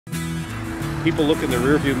People look in the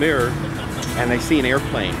rearview mirror and they see an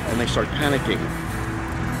airplane and they start panicking.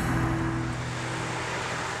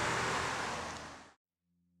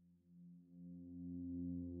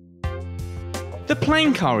 The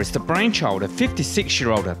plane car is the brainchild of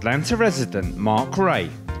 56-year-old Atlanta resident Mark Ray,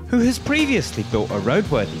 who has previously built a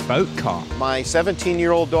roadworthy boat car. My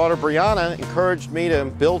 17-year-old daughter Brianna encouraged me to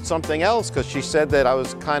build something else because she said that I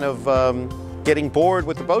was kind of getting bored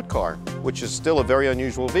with the boat car, which is still a very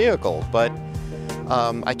unusual vehicle, but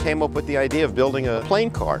I came up with the idea of building a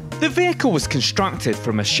plane car. The vehicle was constructed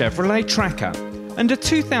from a Chevrolet Tracker and a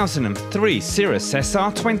 2003 Cirrus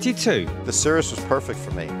SR22. The Cirrus was perfect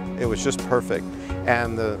for me. It was just perfect.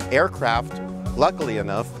 And the aircraft, luckily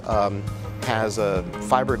enough, has a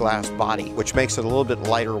fiberglass body, which makes it a little bit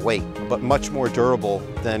lighter weight, but much more durable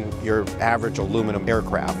than your average aluminum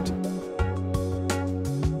aircraft.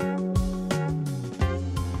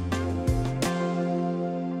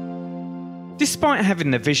 Despite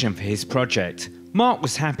having the vision for his project, Mark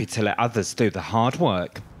was happy to let others do the hard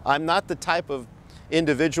work. I'm not the type of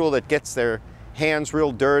individual that gets their hands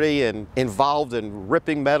real dirty and involved in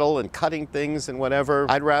ripping metal and cutting things and whatever.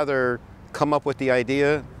 I'd rather come up with the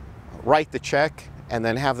idea, write the check, and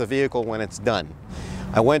then have the vehicle when it's done.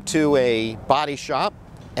 I went to a body shop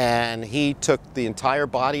and he took the entire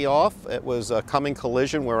body off. It was a Coming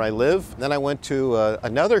Collision where I live. Then I went to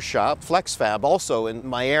another shop, Flex-Fab, also in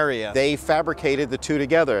my area. They fabricated the two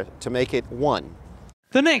together to make it one.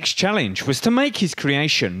 The next challenge was to make his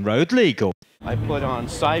creation road legal. I put on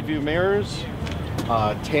side view mirrors,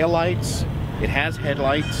 tail lights. It has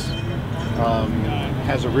headlights,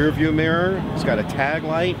 has a rear view mirror. It's got a tag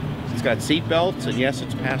light. It's got seat belts, and yes,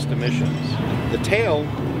 it's past emissions. The tail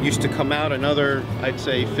used to come out another, I'd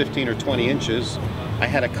say 15 or 20 inches. I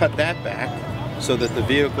had to cut that back so that the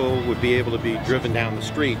vehicle would be able to be driven down the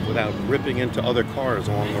street without ripping into other cars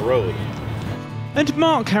along the road. And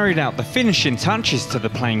Mark carried out the finishing touches to the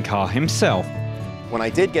plane car himself. When I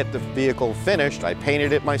did get the vehicle finished, I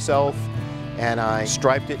painted it myself and I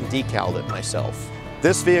striped it and decaled it myself.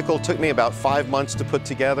 This vehicle took me about 5 months to put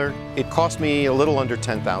together. It cost me a little under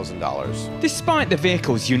 $10,000. Despite the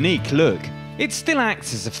vehicle's unique look, it still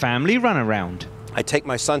acts as a family runaround. I take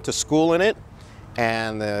my son to school in it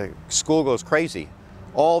and the school goes crazy.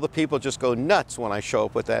 All the people just go nuts when I show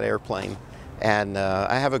up with that airplane. And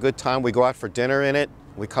I have a good time. We go out for dinner in it.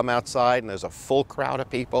 We come outside and there's a full crowd of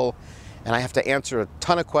people. And I have to answer a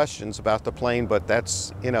ton of questions about the plane, but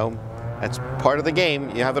that's, you know, that's part of the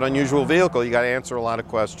game. You have an unusual vehicle, you got to answer a lot of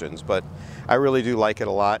questions. But I really do like it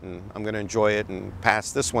a lot, and I'm going to enjoy it and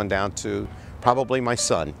pass this one down to probably my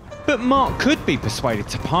son. But Mark could be persuaded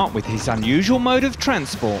to part with his unusual mode of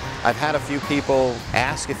transport. I've had a few people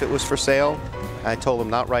ask if it was for sale. I told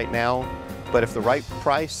them not right now, but if the right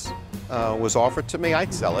price was offered to me,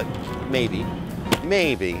 I'd sell it. Maybe.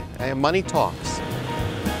 Maybe. Money talks.